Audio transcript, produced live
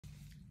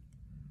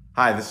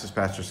Hi, this is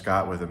Pastor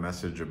Scott with a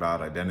message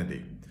about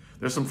identity.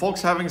 There's some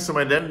folks having some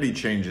identity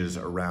changes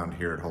around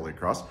here at Holy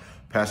Cross.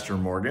 Pastor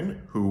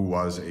Morgan, who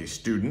was a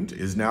student,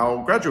 is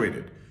now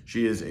graduated.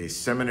 She is a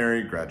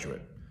seminary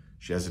graduate.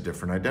 She has a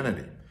different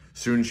identity.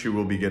 Soon she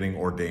will be getting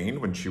ordained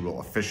when she will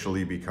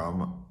officially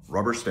become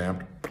rubber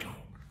stamped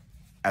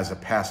as a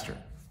pastor.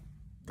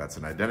 That's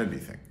an identity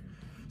thing.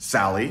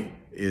 Sally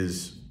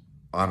is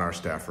on our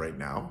staff right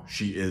now.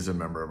 She is a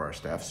member of our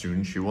staff.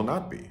 Soon she will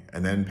not be.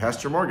 And then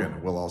Pastor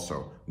Morgan will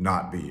also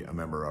not be a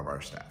member of our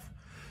staff.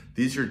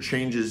 These are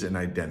changes in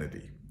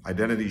identity.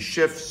 Identity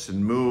shifts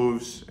and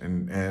moves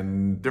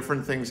and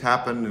different things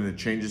happen, and it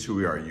changes who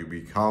we are. You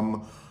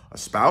become a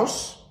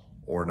spouse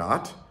or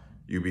not.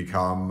 You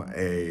become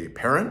a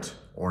parent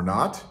or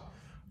not.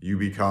 You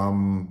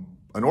become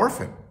an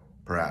orphan,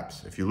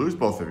 perhaps, if you lose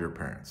both of your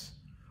parents.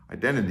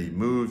 Identity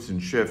moves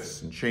and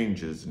shifts and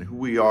changes, and who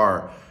we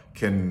are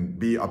can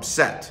be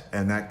upset,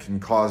 and that can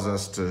cause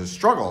us to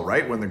struggle,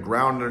 right? When the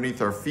ground underneath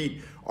our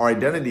feet, our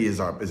identity is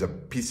a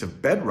piece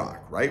of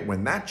bedrock, right?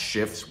 When that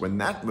shifts, when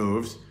that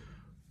moves,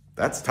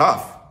 that's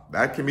tough.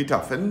 That can be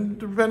tough. And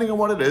depending on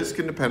what it is,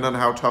 can depend on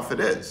how tough it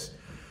is.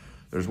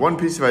 There's one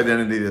piece of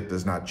identity that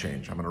does not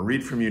change. I'm going to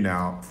read for you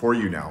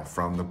now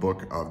from the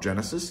book of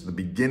Genesis, the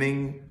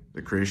beginning,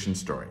 the creation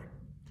story.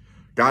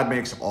 God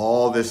makes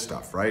all this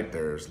stuff, right?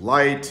 There's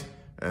light,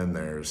 and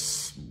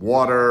there's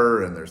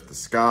water, and there's the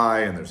sky,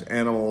 and there's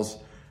animals.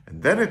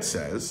 And then it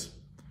says,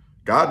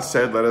 God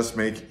said, let us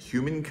make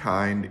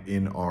humankind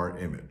in our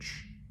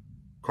image,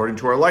 according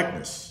to our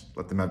likeness.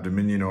 Let them have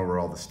dominion over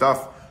all the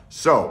stuff.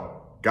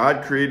 So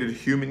God created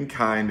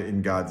humankind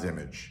in God's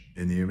image.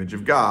 In the image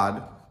of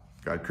God,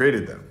 God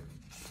created them.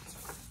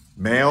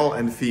 Male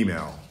and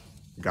female,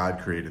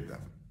 God created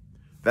them.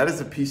 That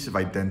is a piece of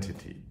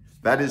identity.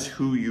 That is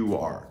who you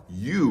are.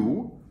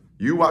 You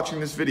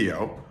watching this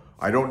video,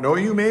 I don't know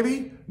you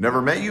maybe,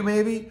 never met you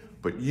maybe,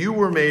 but you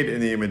were made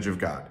in the image of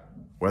God.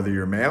 Whether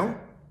you're male,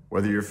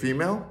 whether you're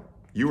female,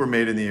 you were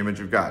made in the image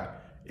of God.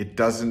 It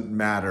doesn't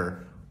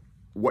matter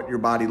what your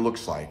body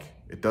looks like.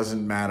 It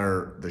doesn't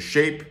matter the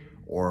shape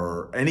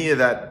or any of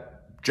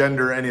that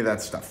gender, any of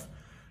that stuff.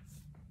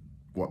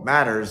 What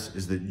matters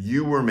is that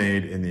you were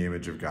made in the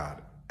image of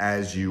God,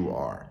 as you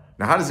are.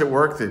 Now, how does it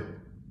work that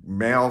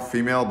male,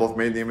 female, both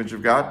made in the image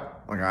of God?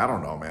 Like, I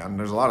don't know, man.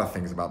 There's a lot of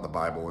things about the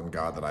Bible and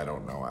God that I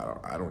don't know.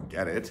 I don't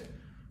get it,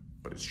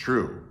 but it's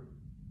true.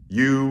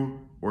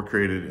 You were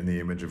created in the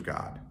image of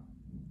God.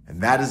 And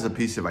that is a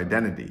piece of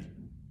identity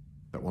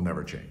that will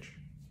never change.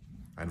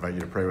 I invite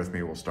you to pray with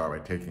me. We'll start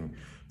by taking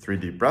 3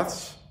 deep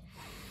breaths.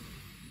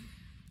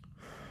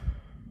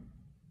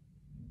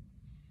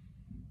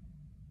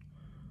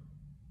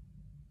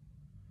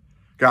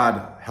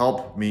 God,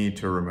 help me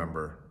to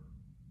remember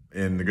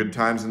in the good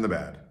times and the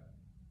bad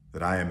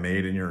that I am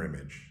made in your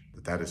image,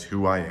 that is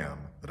who I am,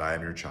 that I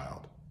am your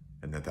child,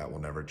 and that will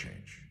never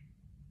change.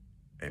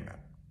 Amen.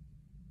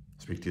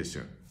 Speak to you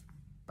soon.